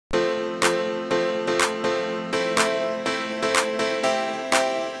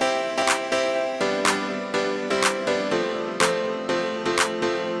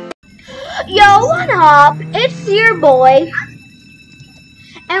Yo, what up? It's your boy.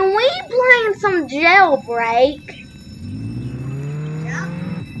 And we playing some jailbreak.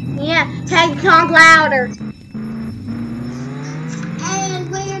 Yeah, hey, talk louder. And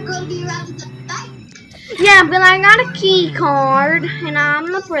we're going to be robbing the bank. Yeah, but I got a key card, and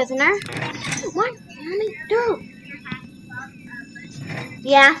I'm a prisoner. What? Let me do.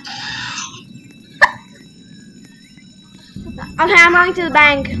 Yeah. Okay, I'm going to the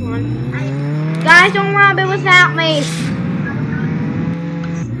bank. Come on. Guys, don't rob it without me.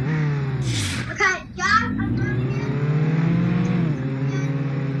 Okay, guys, I'm going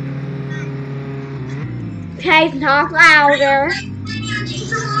in. Okay, talk louder.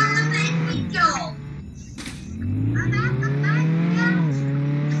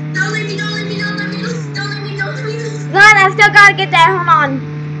 God, I still gotta get there. Hold on.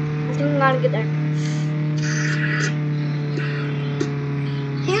 I still gotta get there.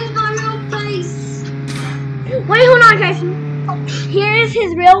 Here's my real face. Wait, hold on, Jason. Here's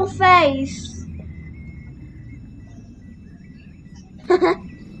his real face. Okay,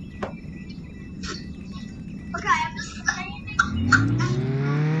 I'm just standing.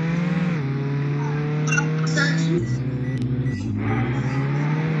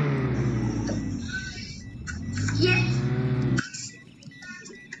 Yes.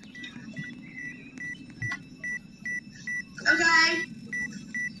 Okay.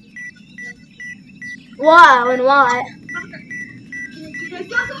 Whoa, and what?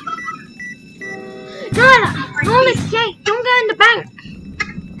 God, holy shit, don't go in the bank.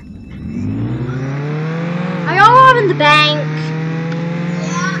 Are y'all robbing the bank?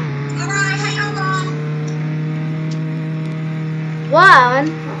 Yeah. Alright, hang on. What?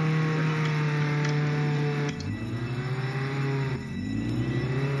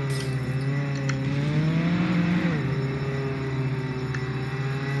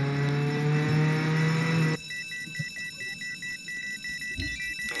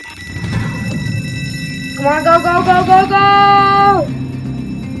 Come on, go, go, go, go, go!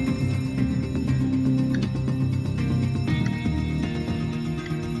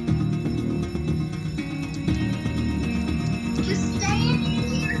 Just stand in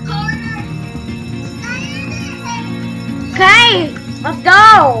your corner. Stand in there. Okay, let's go!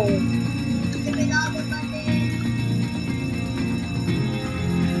 Give me all the money.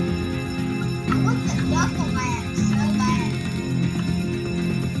 I want the duffel bag so bad.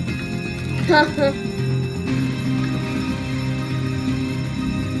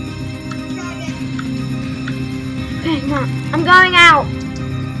 Okay, come on. I'm going out.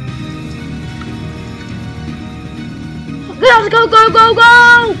 Let's go, go, go, go!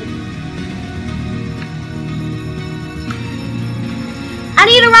 I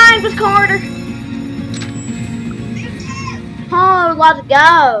need a ride with Carter. Oh, let's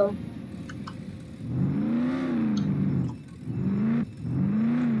go.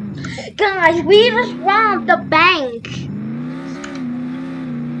 Guys, we just robbed the bank.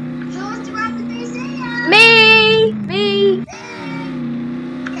 Who wants to rob the museum? Me!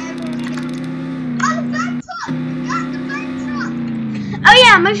 Oh, the bank truck! We got the bank truck! Oh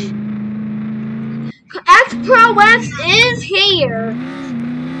yeah, X-Pro11 is here.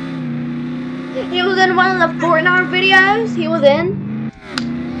 He was in one of the Fortnite videos. He was in.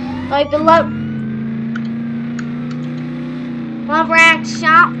 Like the Love Rack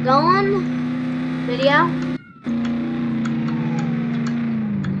Shotgun video.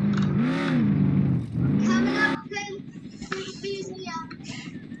 Coming up to the museum.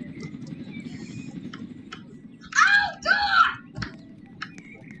 Oh, God!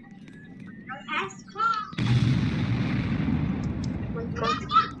 That's caught.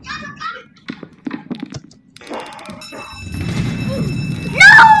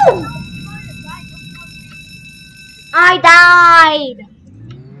 No! I died.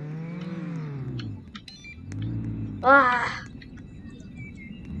 Ah.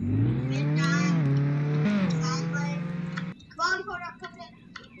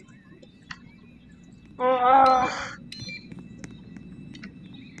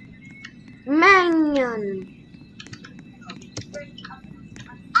 Man.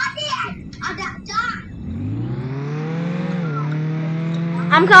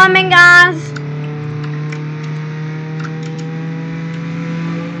 I'm coming, guys.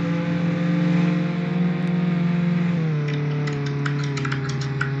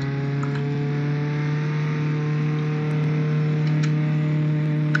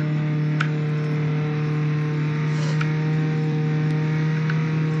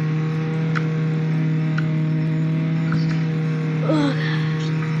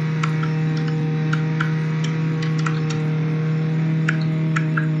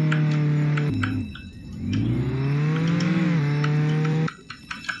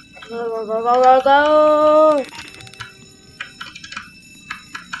 Go, go, go, go, go.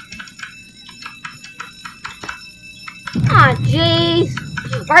 Aw, jeez.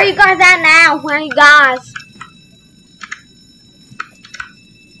 Where are you guys at now? Where are you guys?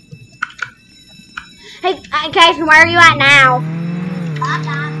 Hey, Casey, where are you at now?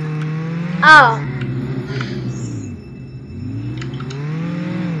 Oh.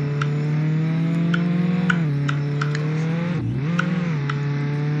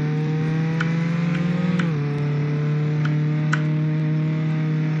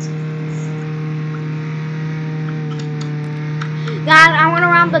 Guys, I went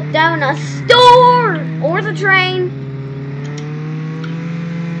around the donut store or the train.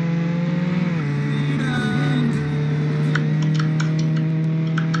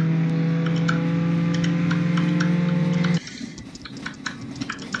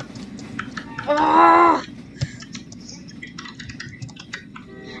 Oh.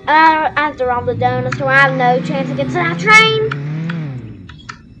 I have to rob the donut store. I have no chance to get to that train.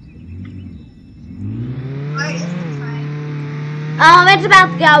 Where is the train? It's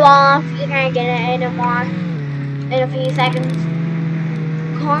about to go off. You can't get it anymore in a few seconds.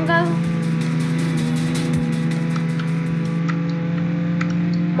 Congo.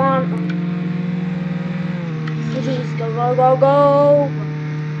 Come on. Please go, go, go, go.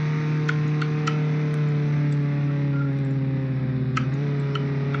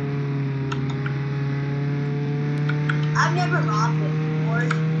 I've never robbed it before.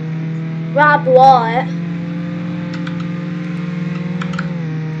 Robbed what?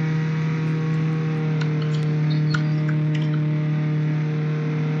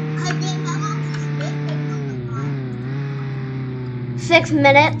 I've been how long has this been going on? 6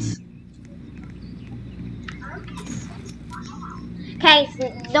 minutes. Okay, so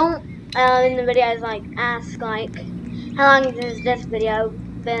don't in the videos like ask like how long has this video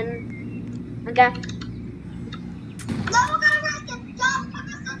been? Okay. No, I'm gonna wreck it. Don't put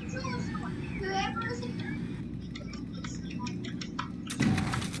this on Jules. Whoever is in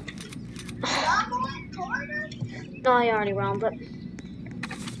corner. No, I already robbed it.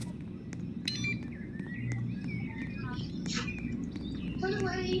 Put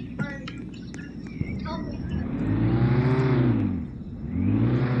away or help me.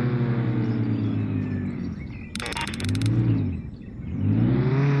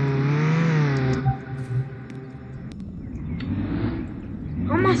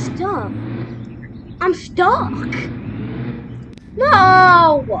 How am I stuck? I'm stuck.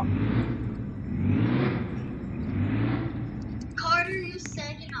 No. Carter, you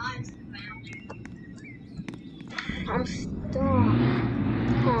said and I found it. I'm stuck.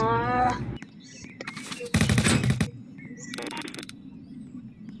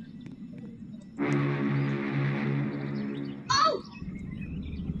 Oh!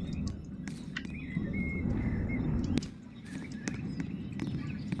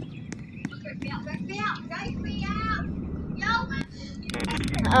 Break me out! Break me out! Yo,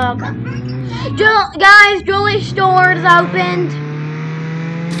 Okay. Guys, Julie's store is opened.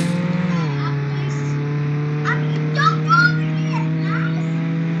 don't go over here, guys!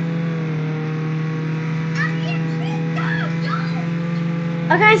 I'm here, please go!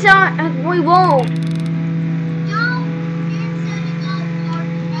 Okay, so we won't. Don't! You're setting up our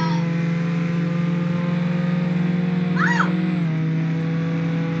bed. Oh!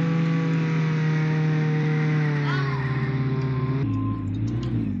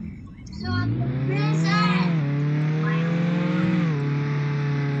 So I'm the prison!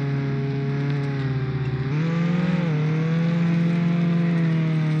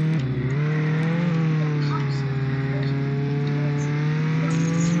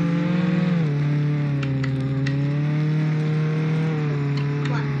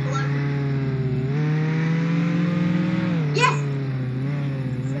 What? Hello? Yes!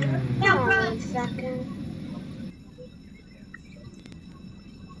 No, Hold on bro. a second.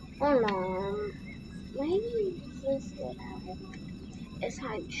 Hold on. Maybe this would happen. Is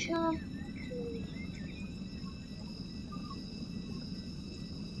I just.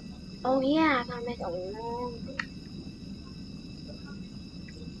 Oh yeah, I gotta make a long.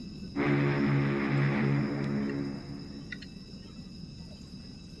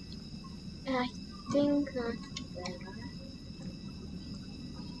 I think that's better.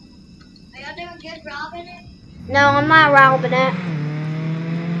 Are y'all doing good robbing it? No, I'm not robbing it.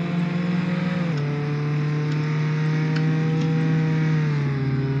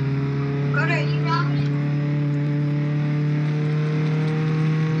 Carter, are you robbing it?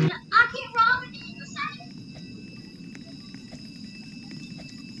 I can't rob it in a second.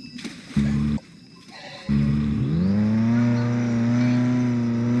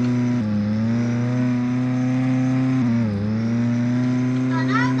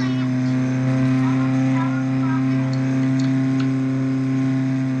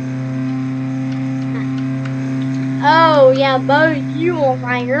 Yeah, both you on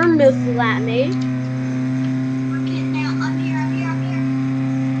fire missiles at me. I'm getting out. I'm here.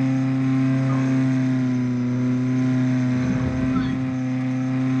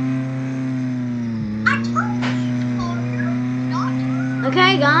 I told you, Carter, not to.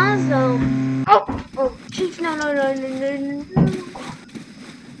 Okay, guys. Oh, jeez, no.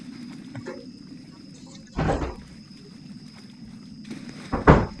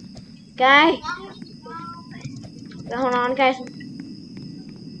 Okay. Hold on, guys.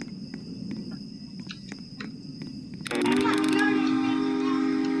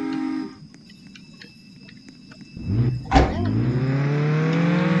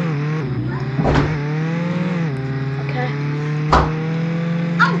 Okay.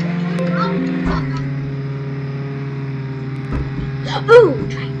 Ooh,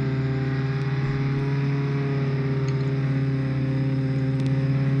 train.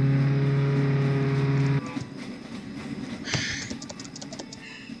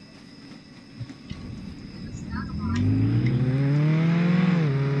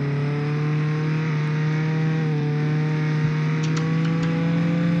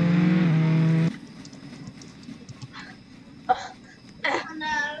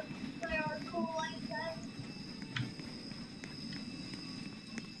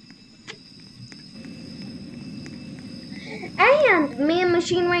 And me and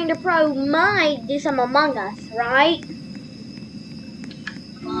Machine Raider Pro might do some Among Us, right?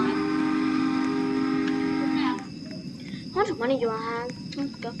 How much money do I have?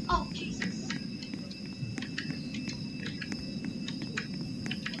 Let's go. Oh, Jesus.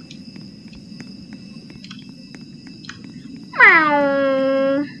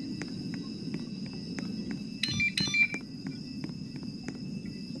 Meow.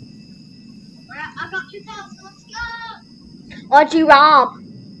 Alright, I got 2,000. Let's go. What'd you rob?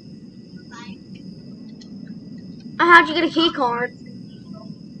 Bye. How'd you get a key card?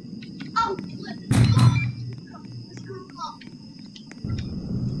 Oh, let's go. No.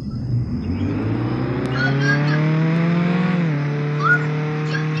 Carter,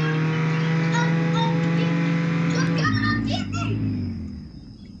 jump down and get me. Jump down and get me.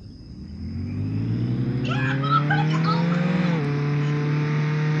 Yeah, I'm gonna get over.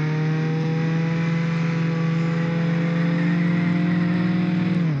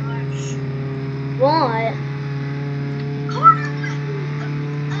 What? Carter went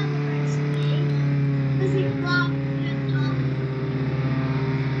and arrested me because he robbed me.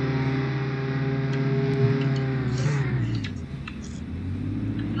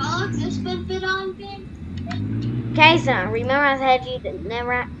 Alex, this been fit on thing? Okay, son. Remember I said you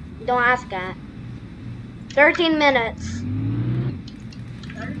never don't ask that. 13 minutes.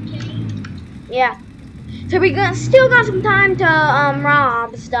 13. Yeah. So we still got some time to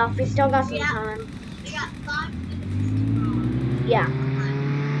rob stuff. We still got some time. We got 5 minutes. Yeah.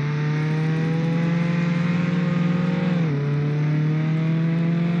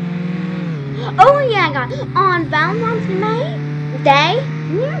 Oh yeah, guys. On Valentine's Day,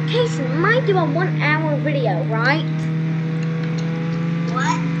 me and Casey might do a 1 hour video, right?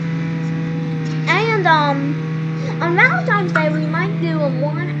 What? And on Valentine's Day we might do a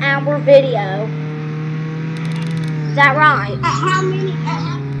 1 hour video. Is that right? At how many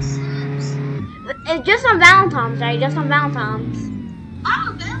subs? It's just on Valentine's Day, just on Valentine's.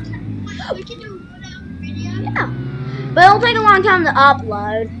 Oh, Valentine's. We can do a 1 hour video? Yeah. But it'll take a long time to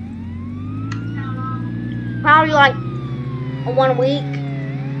upload. How long? Probably like 1 week.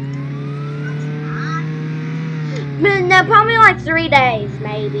 No, probably like 3 days,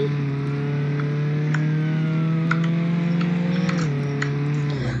 maybe.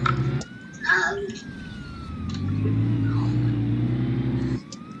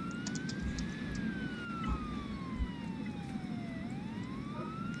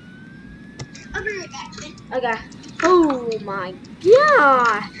 I'll be right back. Okay. Oh my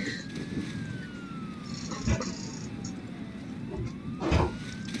god.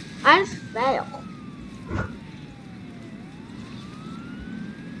 I just failed.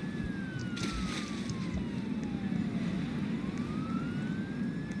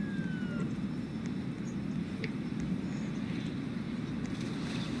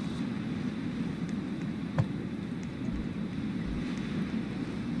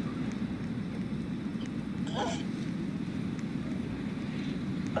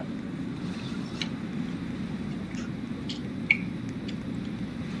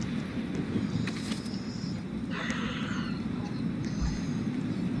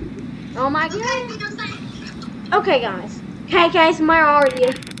 Oh my god. Okay, guys. Hey, guys, where are you?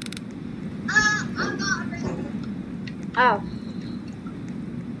 I'm not arrested. Oh.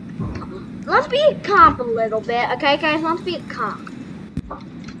 let's be a cop a little bit, okay, guys? Let's be a cop. Okay,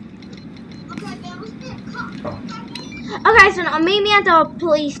 then let's be a cop. Okay, so now meet me at the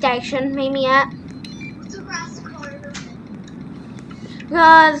police station. Meet me at. What's the grass corner?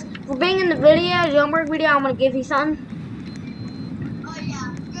 Because for being in the video, the homework video, I'm gonna give you something. Oh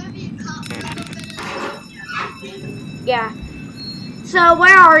yeah, we're gonna be a cop. Yeah. So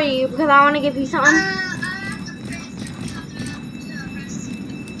where are you? Because I want to give you something. I'm at the prison coming up to arrest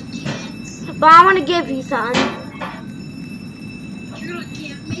kids. But I want to give you something. You're gonna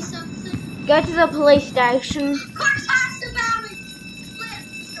give me something? Go to the police station. Of course, ask about it. Flip,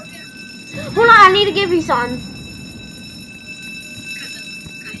 let's go get him. Hold on, I need to give you something.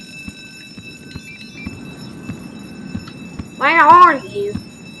 Where are you?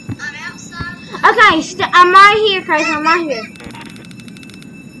 I'm outside. Okay, I'm right here, Chris. I'm right here.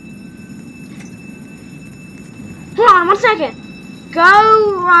 Hold on, 1 second.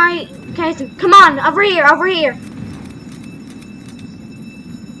 Go right. Okay, so come on, over here, over here.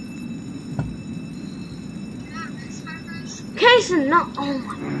 Okay, so no. Oh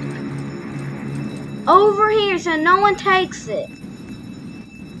my God. Over here, so no one takes it.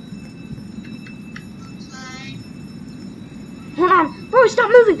 Hold on. Bro,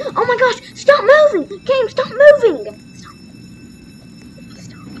 stop moving. Oh my gosh, stop moving. Game, stop moving. Stop.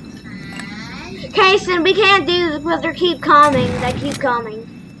 Okay, so we can't do this because they keep coming. They keep coming.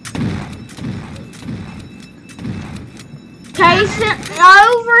 Okay, so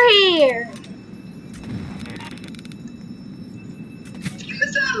over here.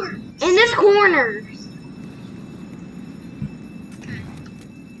 In this corner.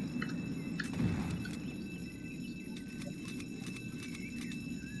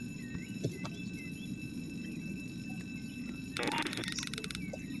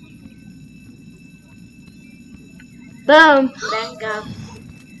 Boom. There you go.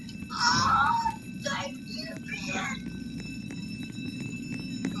 Oh, thank you, man.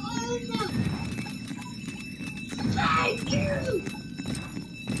 Oh, no. Thank you.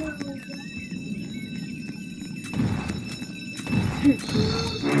 Who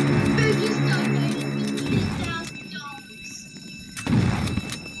just donated me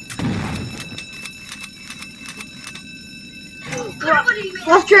 $10,000?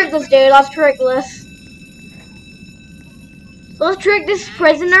 Let's trick this dude. Let's trick this. Let's trick this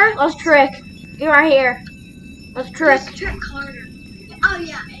prisoner. Let's trick. You're right here. Let's trick. Just trick harder. Oh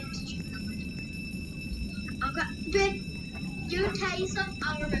yeah, okay, Ben, you tell you something.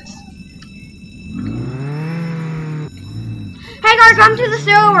 I'll arrest you. Hey guys, come to the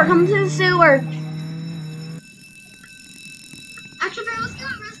sewer. Come to the sewer. Actually, Ben, let's go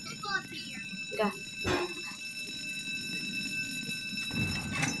arrest people up here. Okay.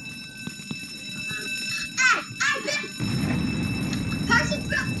 Hey, Ben! Person,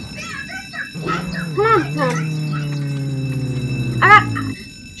 Ben, Hold on. I got.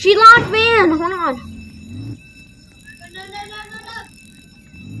 She locked me in. Hold on. No.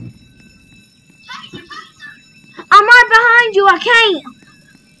 I'm right behind you. I can't.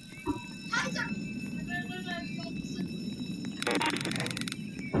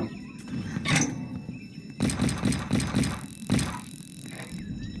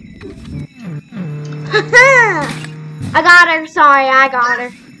 I got her. Sorry, I got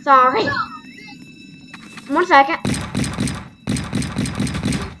her. Sorry. 1 second.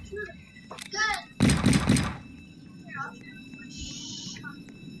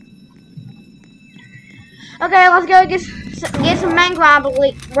 Okay, let's go get some bank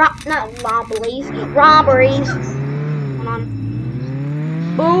robberies. Not robberies. Robberies. Hold on.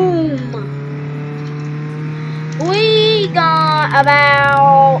 Boom. We got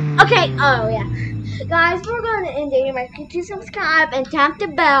about. Okay. Oh yeah. Guys, we're going to end it here. Make sure to subscribe and tap the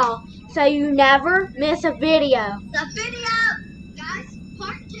bell so you never miss a video. The video, guys,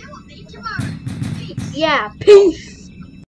 part 2 will be tomorrow. Peace. Yeah, peace.